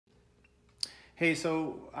Hey,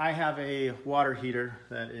 so I have a water heater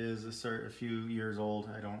that is a few years old.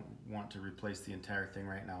 I don't want to replace the entire thing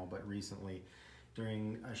right now, but recently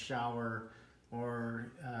during a shower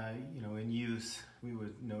or in use, we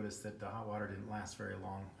would notice that the hot water didn't last very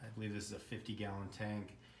long. I believe this is a 50-gallon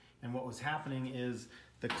tank. And what was happening is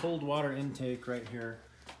the cold water intake right here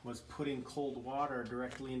was putting cold water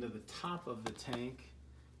directly into the top of the tank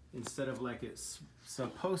instead of like it's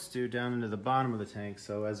supposed to down into the bottom of the tank.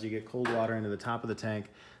 So as you get cold water into the top of the tank,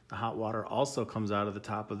 the hot water also comes out of the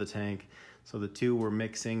top of the tank. So the two were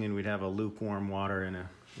mixing and we'd have a lukewarm water in a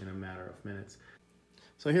matter of minutes.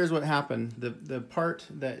 So here's what happened. The part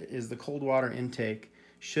that is the cold water intake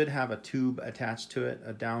should have a tube attached to it,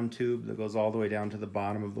 a down tube that goes all the way down to the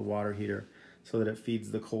bottom of the water heater so that it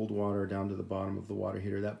feeds the cold water down to the bottom of the water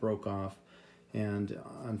heater. That broke off. And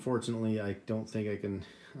unfortunately, I don't think I can,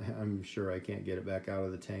 I'm sure I can't get it back out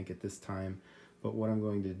of the tank at this time. But what I'm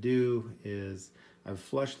going to do is I've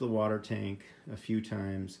flushed the water tank a few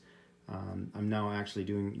times. I'm now actually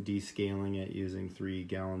doing descaling it using 3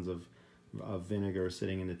 gallons of vinegar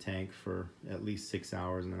sitting in the tank for at least 6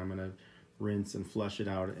 hours. And then I'm going to rinse and flush it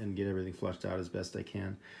out and get everything flushed out as best I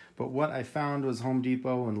can. But what I found was Home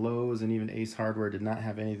Depot and Lowe's and even Ace Hardware did not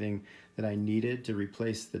have anything that I needed to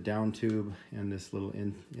replace the down tube and this little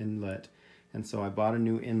inlet. And so I bought a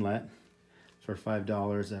new inlet for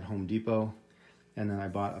 $5 at Home Depot. And then I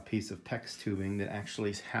bought a piece of PEX tubing that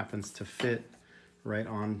actually happens to fit right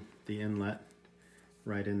on the inlet,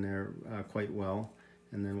 right in there quite well.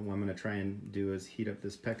 And then what I'm going to try and do is heat up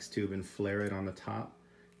this PEX tube and flare it on the top.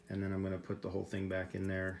 And then I'm going to put the whole thing back in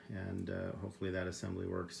there, and hopefully that assembly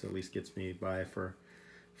works, so at least gets me by for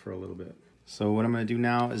a little bit. So what I'm going to do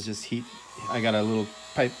now is just heat. I got a little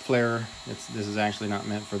pipe flare. This is actually not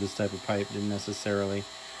meant for this type of pipe, didn't necessarily,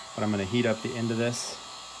 but I'm going to heat up the end of this.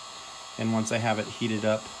 And once I have it heated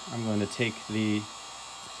up, I'm going to take the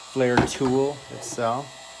flare tool itself,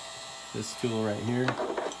 this tool right here,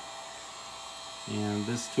 and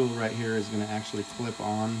this tool right here is going to actually clip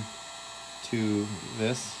on to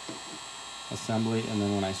this assembly, and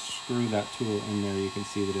then when I screw that tool in there, you can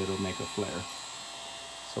see that it'll make a flare.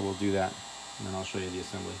 So we'll do that, and then I'll show you the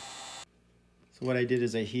assembly. So what I did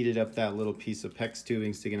is I heated up that little piece of PEX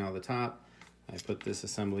tubing sticking out of the top. I put this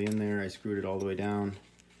assembly in there, I screwed it all the way down,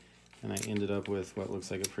 and I ended up with what looks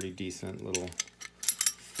like a pretty decent little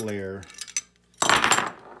flare.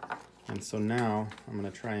 And so now I'm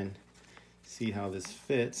going to try and see how this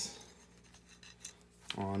fits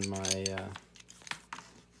on my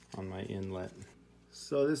inlet.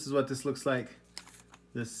 So this is what this looks like.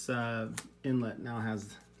 This inlet now has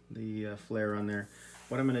the flare on there.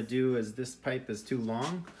 What I'm going to do is, this pipe is too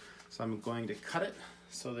long, so I'm going to cut it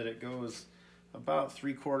so that it goes about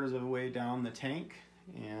 3/4 of the way down the tank,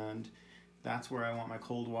 and that's where I want my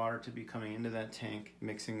cold water to be coming into that tank,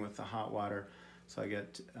 mixing with the hot water, so I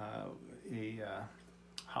get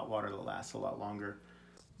hot water that lasts a lot longer.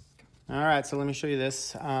 All right, so let me show you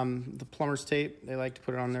this. The plumber's tape, they like to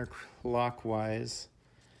put it on there clockwise.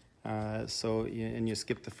 And you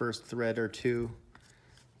skip the first thread or two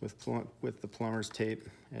with the plumber's tape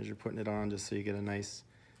as you're putting it on, just so you get a nice,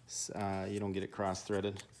 you don't get it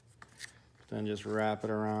cross-threaded. Then just wrap it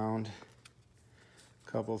around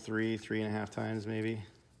a couple, 3.5 times maybe.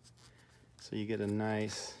 So you get a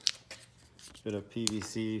nice bit of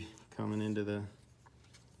PVC coming into the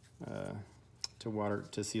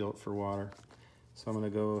to seal it for water. So I'm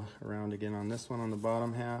going to go around again on this one on the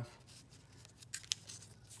bottom half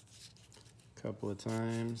a couple of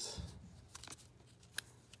times,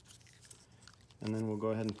 and then we'll go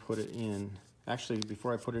ahead and put it in. Actually,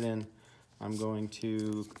 before I put it in, I'm going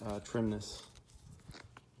to trim this,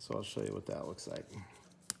 so I'll show you what that looks like.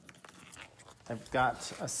 I've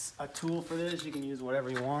got a tool for this. You can use whatever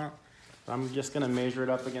you want. I'm just going to measure it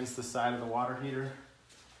up against the side of the water heater.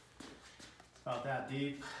 About that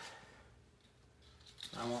deep.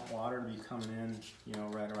 I want water to be coming in,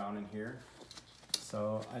 right around in here.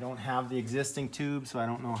 So I don't have the existing tube, so I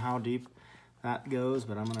don't know how deep that goes,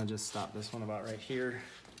 but I'm gonna just stop this one about right here.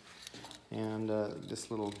 And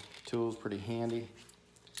this little tool is pretty handy.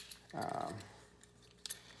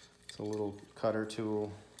 It's a little cutter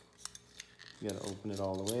tool. You gotta open it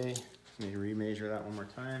all the way. Let me remeasure that one more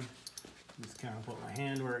time. Just kind of put my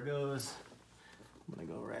hand where it goes. I'm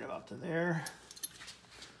gonna go right about to there.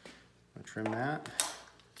 I'm gonna trim that.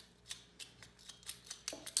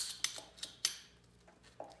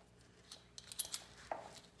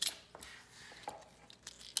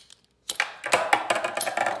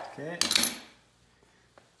 Okay.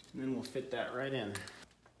 And then we'll fit that right in.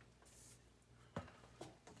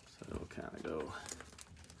 So it'll kind of go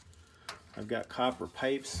I've got copper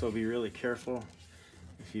pipes, so be really careful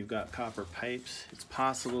if you've got copper pipes. It's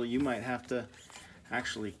possible you might have to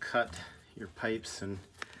actually cut your pipes and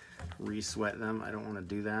re-sweat them. I don't want to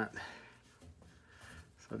do that.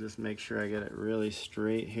 So just make sure I get it really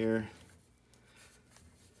straight here.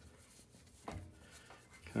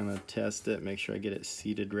 Kind of test it, make sure I get it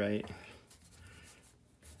seated right.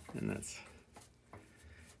 And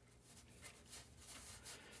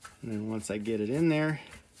then once I get it in there,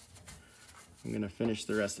 I'm gonna finish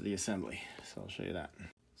the rest of the assembly. So I'll show you that.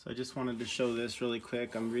 So I just wanted to show this really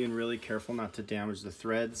quick. I'm being really careful not to damage the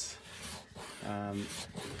threads. And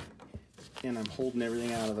I'm holding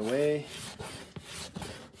everything out of the way.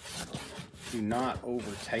 Do not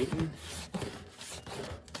over tighten.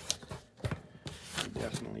 You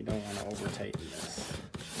definitely don't want to over tighten this.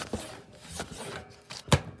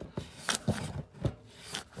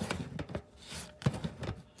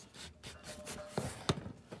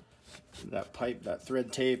 That pipe, that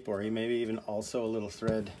thread tape, or maybe even also a little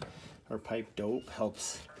thread or pipe dope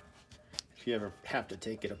helps. If you ever have to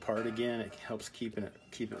take it apart again, it helps keep it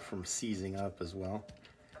from seizing up as well.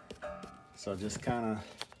 So just kind of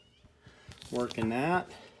working that.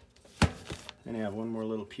 And I have one more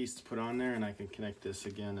little piece to put on there, and I can connect this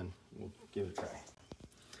again and we'll give it a try.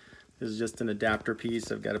 This is just an adapter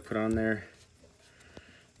piece I've got to put on there.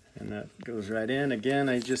 And that goes right in. Again,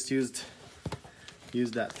 I just used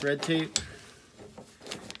that thread tape.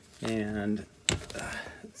 And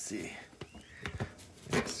let's see.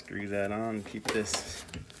 Screw that on, keep this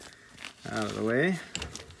out of the way.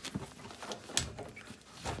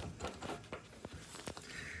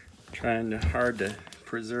 Trying hard to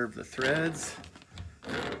preserve the threads.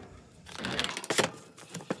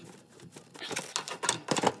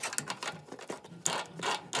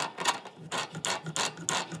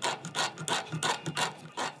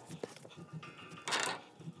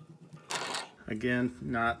 Again,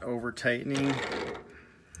 not over tightening,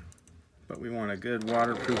 but we want a good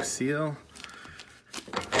waterproof seal.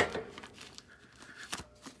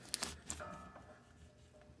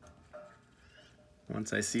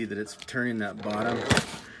 Once I see that it's turning that bottom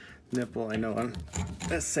nipple, I know I'm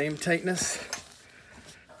the same tightness.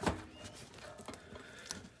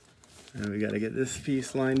 And we got to get this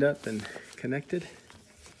piece lined up and connected.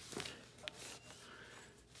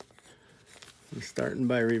 I'm starting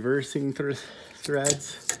by reversing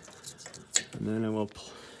threads, and then I will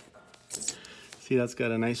see that's got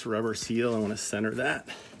a nice rubber seal. I want to center that.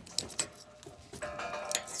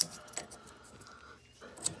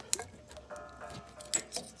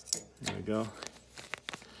 There we go.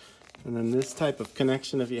 And then this type of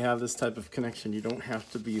connection, if you have this type of connection, you don't have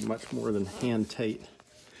to be much more than hand tight.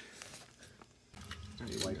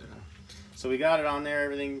 So we got it on there.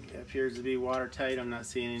 Everything appears to be watertight. I'm not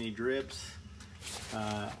seeing any drips.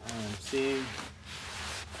 I'm seeing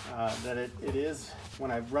that it is, when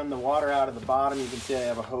I run the water out of the bottom, you can see I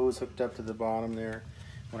have a hose hooked up to the bottom there.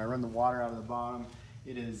 When I run the water out of the bottom,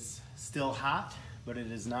 it is still hot, but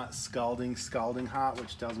it is not scalding hot,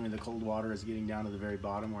 which tells me the cold water is getting down to the very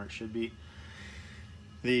bottom where it should be.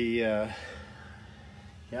 Yeah,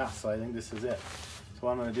 so I think this is it. So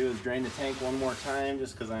what I'm going to do is drain the tank one more time,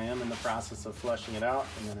 just because I am in the process of flushing it out,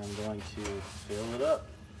 and then I'm going to fill it up.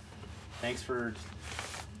 Thanks for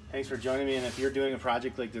joining me, and if you're doing a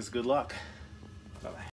project like this, good luck. Bye-bye.